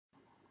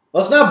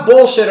let's not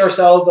bullshit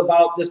ourselves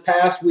about this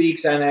past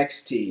week's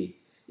NXT.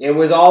 It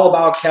was all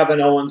about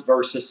Kevin Owens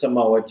versus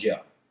Samoa Joe.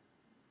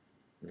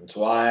 That's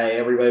why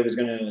everybody was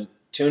going to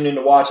tune in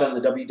to watch on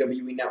the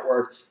WWE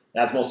Network.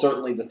 That's most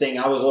certainly the thing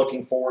I was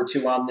looking forward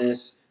to on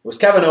this. It was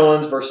Kevin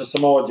Owens versus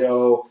Samoa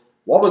Joe.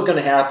 What was going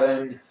to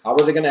happen? How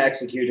were they going to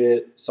execute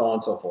it? So on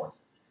and so forth.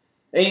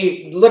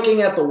 And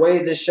looking at the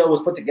way this show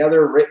was put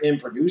together, written,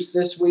 and produced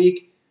this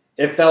week,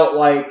 it felt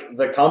like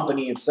the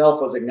company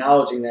itself was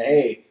acknowledging that,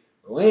 hey,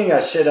 we ain't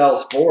got shit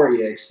else for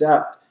you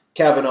except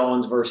Kevin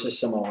Owens versus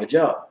Samoa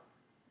Joe.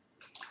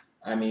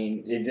 I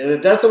mean,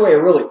 that's the way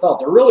it really felt.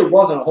 There really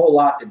wasn't a whole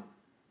lot to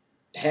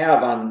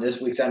have on this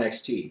week's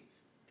NXT.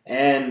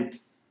 And,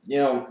 you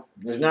know,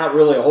 there's not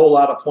really a whole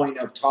lot of point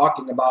of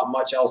talking about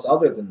much else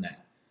other than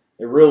that.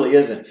 It really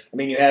isn't. I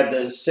mean, you had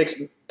the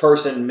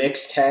 6-person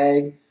mixed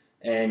tag,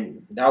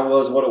 and that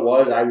was what it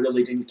was. I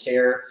really didn't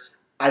care.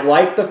 I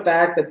like the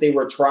fact that they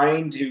were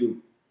trying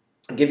to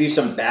give you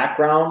some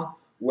background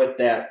with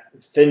that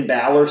Finn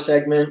Balor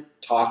segment,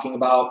 talking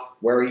about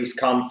where he's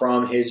come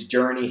from, his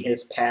journey,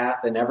 his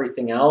path, and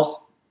everything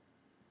else.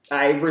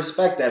 I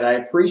respect that. I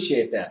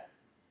appreciate that.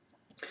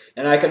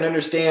 And I can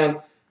understand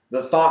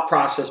the thought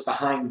process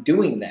behind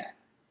doing that.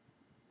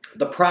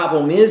 The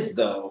problem is,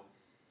 though,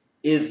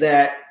 is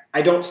that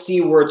I don't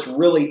see where it's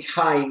really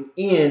tying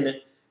in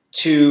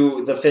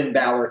to the Finn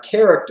Balor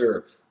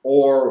character,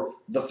 or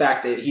the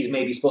fact that he's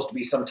maybe supposed to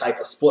be some type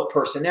of split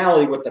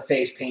personality with the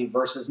face paint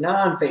versus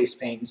non-face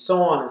paint, and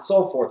so on and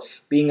so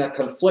forth. Being a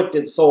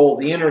conflicted soul,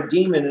 the inner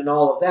demon, and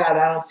all of that,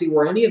 I don't see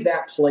where any of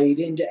that played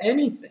into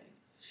anything.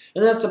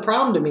 And that's the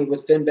problem to me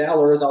with Finn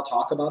Balor, as I'll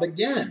talk about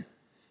again,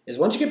 is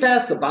once you get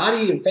past the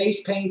body and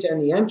face paint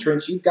and the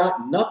entrance, you've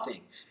got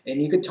nothing.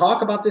 And you could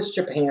talk about this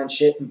Japan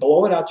shit and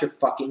blow it out your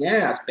fucking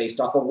ass based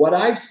off of what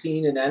I've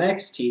seen in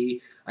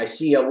NXT. I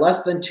see a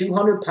less than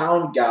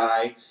 200-pound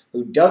guy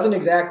who doesn't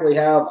exactly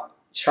have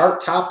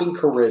chart-topping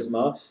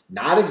charisma,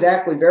 not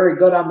exactly very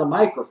good on the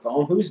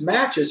microphone, whose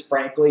matches,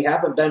 frankly,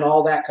 haven't been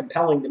all that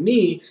compelling to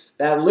me,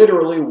 that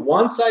literally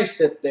once I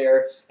sit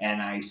there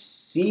and I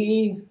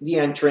see the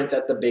entrance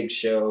at the big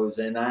shows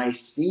and I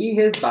see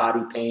his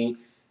body paint,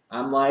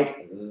 I'm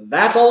like,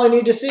 that's all I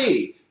need to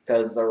see,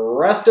 because the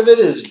rest of it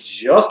is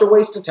just a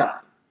waste of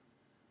time.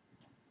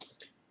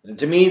 And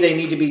to me, they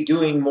need to be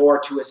doing more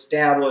to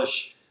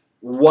establish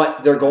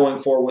what they're going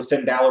for with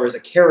Finn Balor as a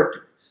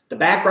character. The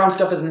background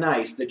stuff is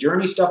nice. The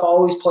journey stuff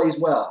always plays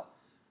well.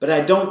 But I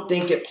don't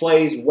think it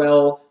plays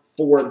well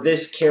for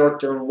this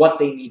character and what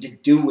they need to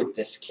do with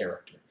this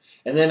character.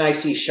 And then I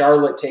see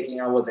Charlotte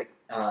taking on, was it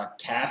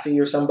Cassie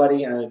or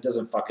somebody? And it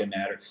doesn't fucking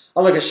matter.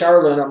 I look at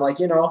Charlotte and I'm like,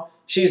 you know,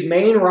 she's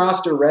main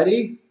roster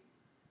ready,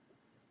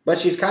 but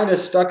she's kind of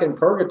stuck in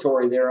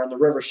purgatory there on the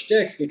River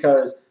Styx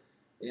because,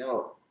 you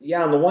know,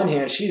 yeah, on the one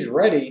hand, she's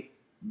ready,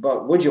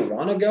 but would you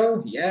want to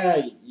go?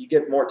 Yeah, you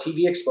get more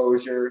TV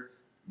exposure,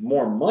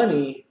 more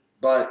money,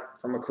 but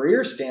from a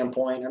career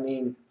standpoint, I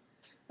mean,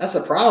 that's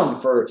the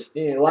problem for,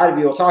 you know, a lot of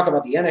you will talk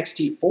about the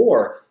NXT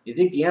 4. You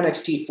think the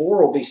NXT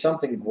 4 will be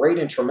something great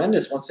and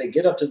tremendous once they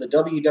get up to the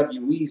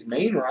WWE's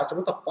main roster.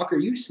 What the fuck are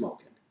you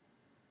smoking?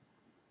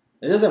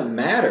 It doesn't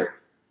matter.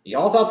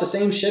 Y'all thought the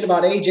same shit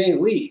about AJ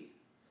Lee,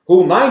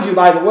 who, mind you,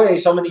 by the way,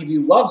 so many of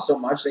you love so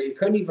much that you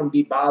couldn't even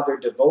be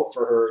bothered to vote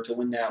for her to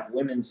win that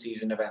women's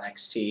season of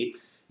NXT.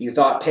 You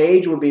thought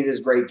Paige would be this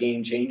great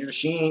game changer.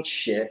 She ain't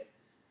shit.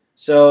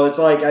 So it's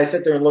like I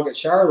sit there and look at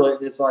Charlotte,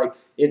 and it's like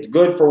it's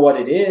good for what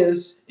it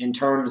is in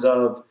terms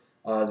of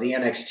the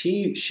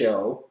NXT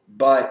show,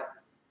 but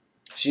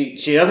she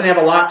doesn't have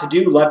a lot to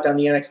do left on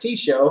the NXT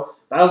show.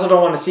 But I also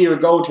don't want to see her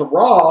go to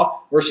Raw,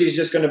 where she's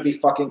just going to be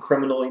fucking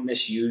criminally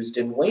misused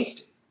and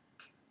wasted.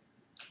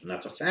 And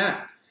that's a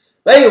fact.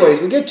 But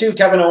anyways, we get to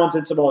Kevin Owens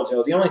and Samoa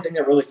Joe, the only thing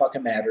that really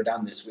fucking mattered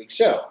on this week's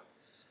show.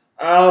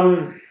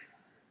 Heading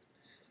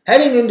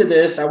into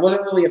this, I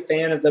wasn't really a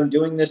fan of them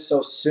doing this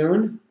so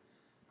soon.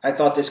 I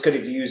thought this could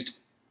have used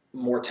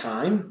more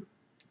time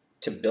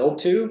to build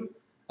to.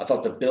 I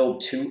thought the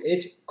build to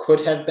it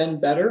could have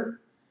been better.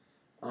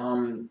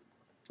 You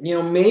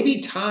know, maybe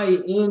tie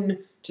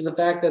in to the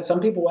fact that some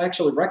people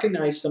actually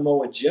recognize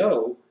Samoa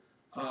Joe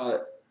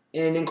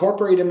and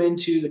incorporate him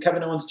into the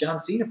Kevin Owens John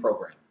Cena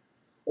program.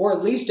 Or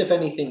at least, if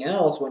anything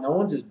else, when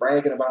Owens is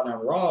bragging about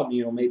on Raw,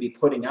 you know, maybe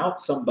putting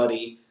out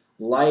somebody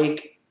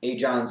like a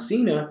John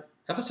Cena,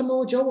 have a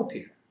Samoa Joe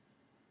appear.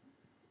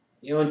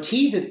 You know, and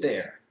tease it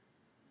there.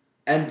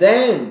 And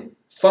then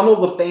funnel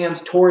the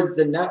fans towards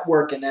the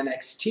network and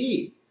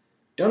NXT.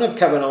 Don't have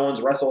Kevin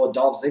Owens wrestle a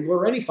Dolph Ziggler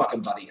or any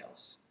fucking buddy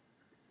else.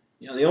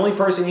 You know, the only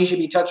person he should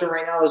be touching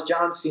right now is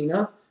John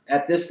Cena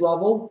at this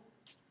level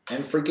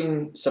and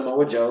freaking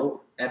Samoa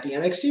Joe at the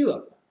NXT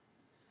level.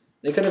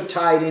 They could have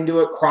tied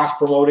into it,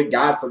 cross-promoted,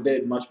 God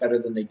forbid, much better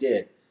than they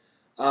did.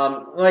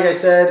 Like I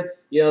said,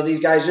 you know, these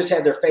guys just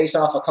had their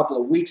face-off a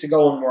couple of weeks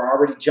ago and we're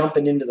already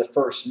jumping into the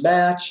first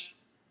match.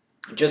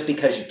 Just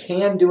because you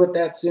can do it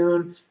that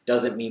soon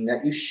doesn't mean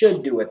that you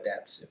should do it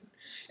that soon.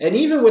 And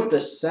even with the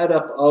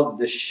setup of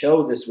the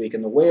show this week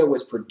and the way it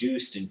was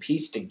produced and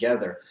pieced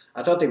together,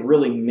 I thought they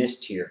really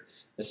missed here.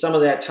 Some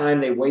of that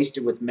time they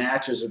wasted with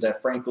matches or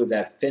that, frankly,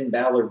 that Finn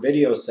Balor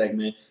video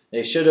segment,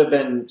 they should have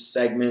been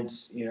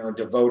segments, you know,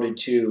 devoted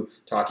to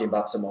talking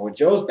about Samoa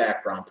Joe's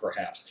background,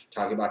 perhaps,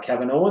 talking about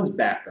Kevin Owens'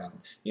 background,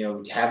 you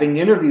know, having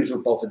interviews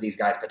with both of these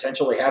guys,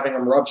 potentially having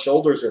them rub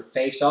shoulders or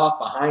face off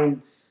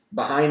behind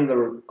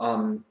the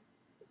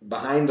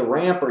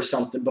ramp or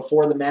something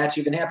before the match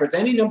even happens.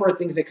 Any number of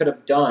things they could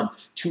have done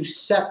to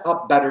set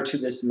up better to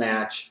this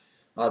match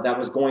that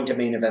was going to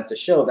main event the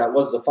show. That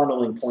was the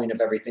funneling point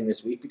of everything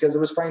this week, because it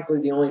was,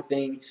 frankly, the only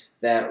thing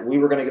that we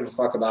were going to give a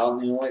fuck about,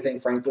 and the only thing,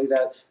 frankly,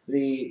 that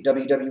the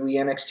WWE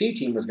NXT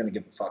team was going to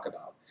give a fuck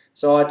about.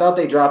 So I thought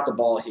they dropped the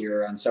ball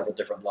here on several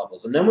different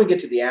levels. And then we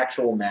get to the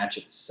actual match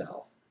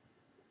itself.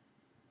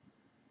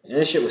 And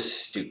this shit was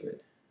stupid.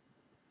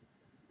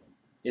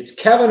 It's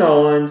Kevin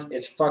Owens.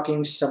 It's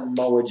fucking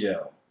Samoa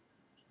Joe.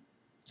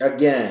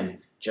 Again,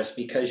 just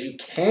because you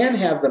can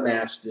have the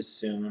match this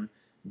soon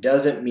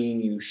doesn't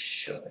mean you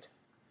should.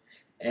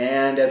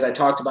 And as I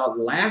talked about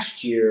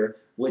last year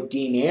with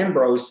Dean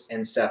Ambrose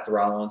and Seth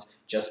Rollins,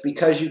 just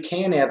because you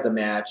can have the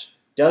match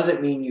doesn't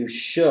mean you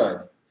should.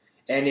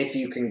 And if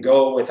you can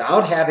go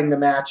without having the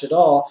match at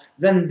all,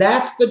 then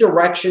that's the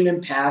direction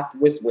and path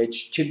with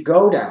which to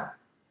go down.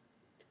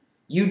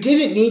 You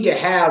didn't need to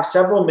have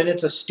several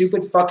minutes of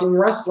stupid fucking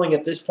wrestling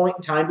at this point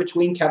in time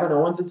between Kevin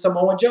Owens and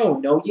Samoa Joe.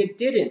 No, you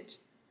didn't.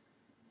 It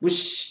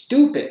was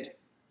stupid.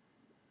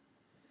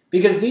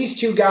 Because these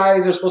two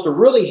guys are supposed to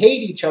really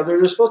hate each other.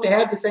 They're supposed to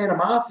have this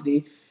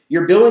animosity.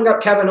 You're building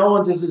up Kevin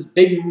Owens as this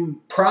big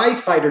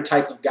prize fighter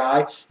type of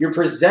guy. You're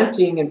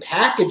presenting and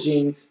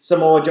packaging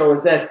Samoa Joe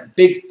as this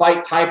big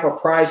fight type of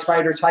prize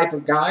fighter type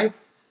of guy.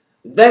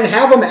 Then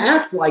have them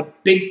act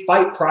like big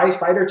fight prize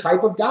fighter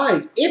type of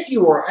guys. If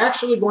you are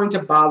actually going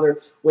to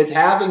bother with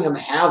having them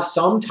have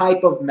some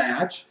type of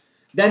match,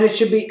 then it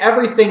should be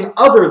everything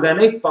other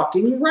than a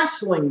fucking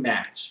wrestling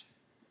match.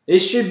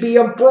 This should be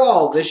a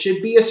brawl. This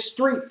should be a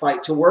street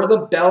fight to where the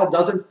bell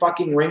doesn't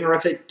fucking ring, or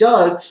if it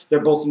does, they're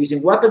both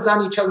using weapons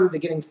on each other, they're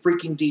getting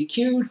freaking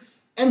DQ'd,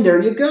 and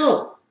there you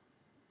go.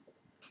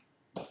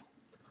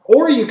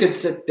 Or you could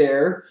sit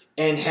there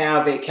and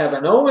have a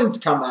Kevin Owens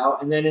come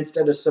out, and then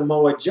instead of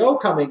Samoa Joe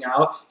coming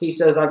out, he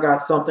says, I've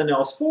got something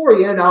else for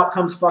you, and out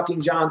comes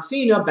fucking John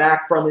Cena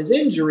back from his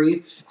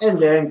injuries, and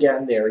then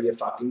again, there you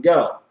fucking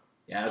go.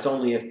 Yeah, it's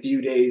only a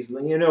few days,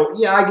 you know,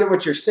 yeah, I get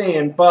what you're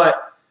saying,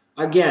 but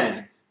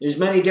again, there's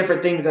many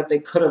different things that they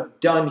could have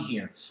done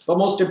here. But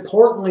most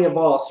importantly of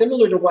all,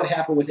 similar to what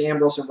happened with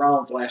Ambrose and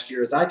Rollins last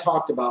year, as I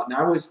talked about and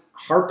I was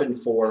harping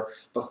for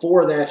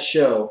before that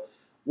show,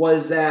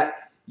 was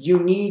that you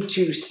need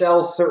to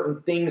sell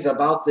certain things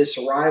about this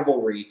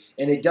rivalry,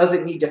 and it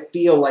doesn't need to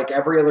feel like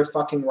every other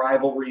fucking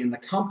rivalry in the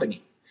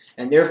company.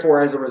 And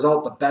therefore, as a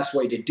result, the best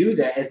way to do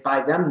that is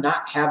by them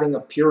not having a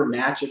pure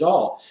match at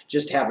all.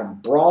 Just have them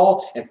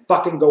brawl and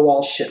fucking go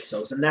all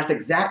shitsos. And that's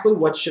exactly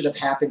what should have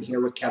happened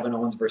here with Kevin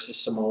Owens versus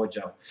Samoa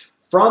Joe.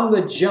 From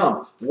the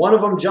jump, one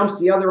of them jumps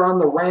the other on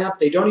the ramp.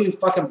 They don't even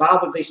fucking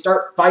bother. They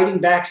start fighting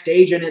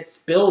backstage, and it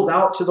spills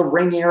out to the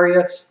ring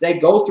area. They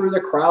go through the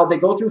crowd. They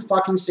go through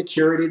fucking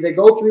security. They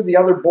go through the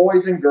other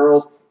boys and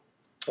girls.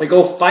 They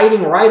go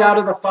fighting right out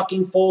of the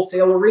fucking Full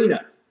Sail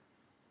Arena.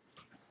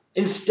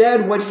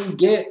 Instead, what do you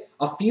get?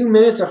 A few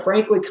minutes of,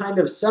 frankly, kind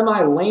of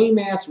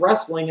semi-lame-ass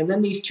wrestling, and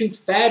then these two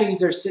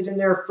fatties are sitting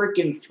there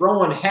freaking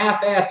throwing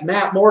half-ass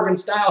Matt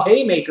Morgan-style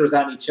haymakers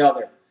on each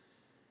other.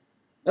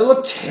 It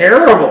looked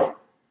terrible.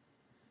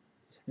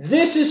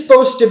 This is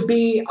supposed to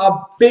be a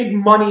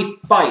big-money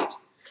fight.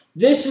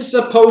 This is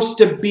supposed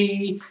to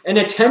be an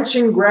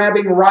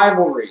attention-grabbing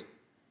rivalry.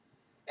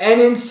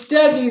 And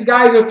instead, these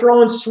guys are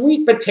throwing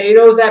sweet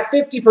potatoes at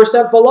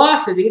 50%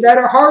 velocity that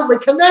are hardly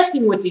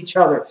connecting with each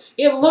other.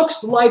 It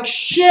looks like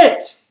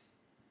shit.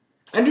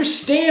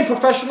 Understand,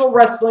 professional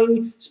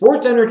wrestling,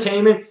 sports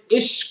entertainment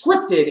is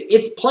scripted.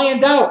 It's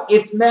planned out.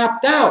 It's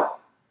mapped out.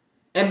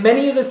 And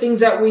many of the things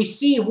that we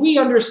see, we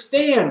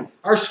understand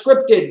are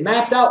scripted,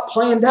 mapped out,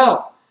 planned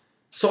out.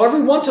 So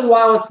every once in a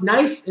while, it's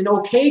nice and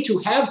okay to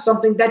have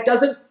something that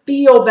doesn't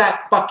feel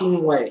that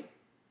fucking way.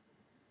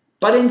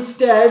 But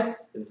instead,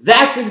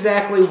 that's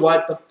exactly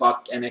what the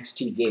fuck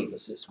NXT gave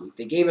us this week.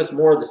 They gave us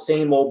more of the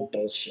same old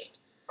bullshit.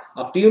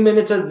 A few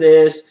minutes of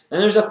this,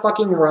 and there's a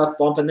fucking ref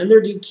bump, and then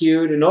they're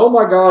DQ'd, and oh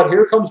my god,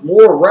 here comes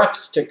more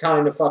refs to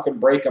kind of fucking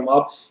break them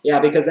up. Yeah,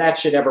 because that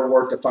shit ever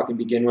worked to fucking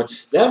begin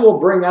with. Then we'll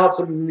bring out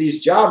some of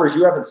these jobbers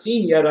you haven't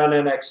seen yet on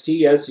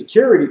NXT as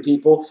security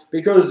people,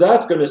 because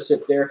that's going to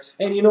sit there.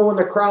 And you know when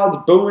the crowd's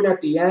booing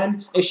at the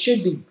end? It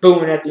should be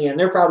booing at the end.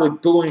 They're probably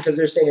booing because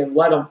they're saying,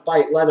 let them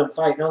fight, let them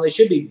fight. No, they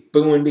should be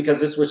booing because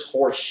this was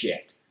horse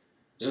shit.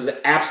 This was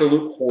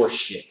absolute horse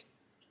shit.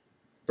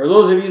 For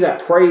those of you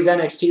that praise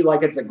NXT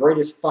like it's the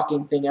greatest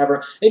fucking thing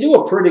ever, they do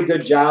a pretty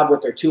good job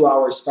with their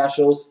 2-hour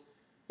specials.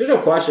 There's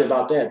no question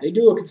about that. They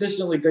do a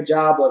consistently good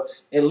job of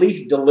at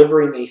least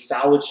delivering a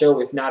solid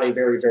show, if not a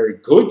very, very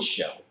good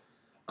show.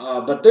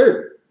 But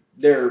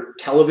their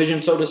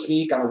television, so to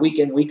speak, on a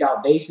week-in,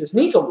 week-out basis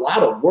needs a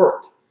lot of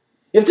work.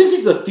 If this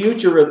is the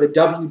future of the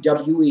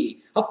WWE,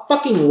 how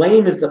fucking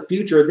lame is the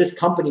future of this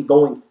company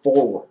going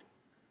forward?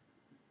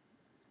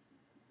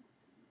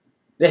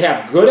 They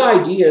have good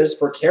ideas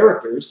for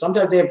characters.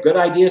 Sometimes they have good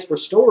ideas for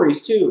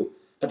stories, too.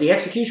 But the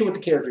execution with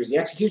the characters, the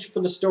execution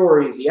for the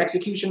stories, the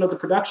execution of the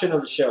production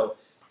of the show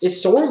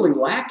is sorely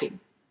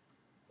lacking.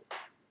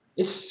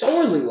 It's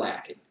sorely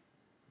lacking.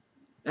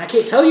 And I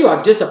can't tell you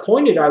how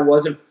disappointed I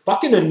was and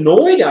fucking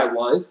annoyed I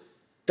was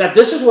that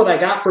this is what I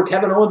got for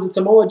Kevin Owens and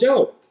Samoa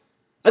Joe.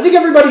 I think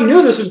everybody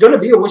knew this was going to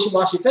be a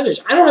wishy-washy finish.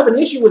 I don't have an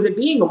issue with it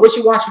being a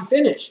wishy-washy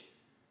finish.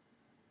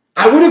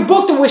 I would have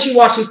booked a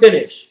wishy-washy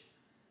finish.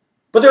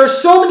 But there are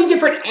so many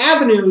different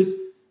avenues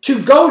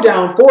to go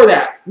down for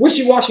that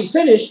wishy-washy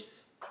finish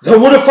that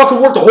would have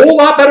fucking worked a whole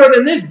lot better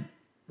than this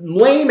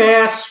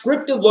lame-ass,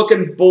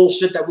 scripted-looking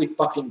bullshit that we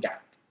fucking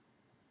got.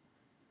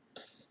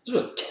 This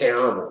was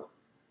terrible.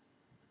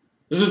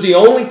 This was the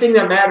only thing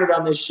that mattered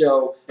on this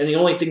show, and the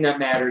only thing that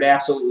mattered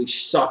absolutely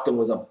sucked and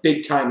was a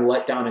big-time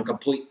letdown and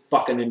complete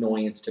fucking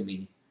annoyance to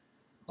me.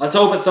 Let's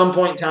hope at some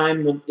point in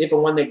time, if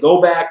and when they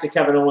go back to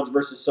Kevin Owens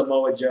versus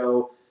Samoa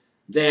Joe,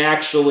 they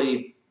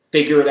actually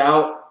figure it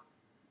out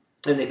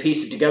and they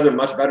piece it together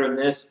much better than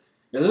this.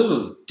 Now, this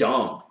was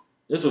dumb.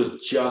 This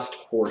was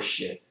just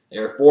horseshit.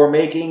 Therefore,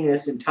 making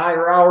this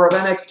entire hour of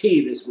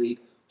NXT this week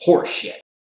horseshit.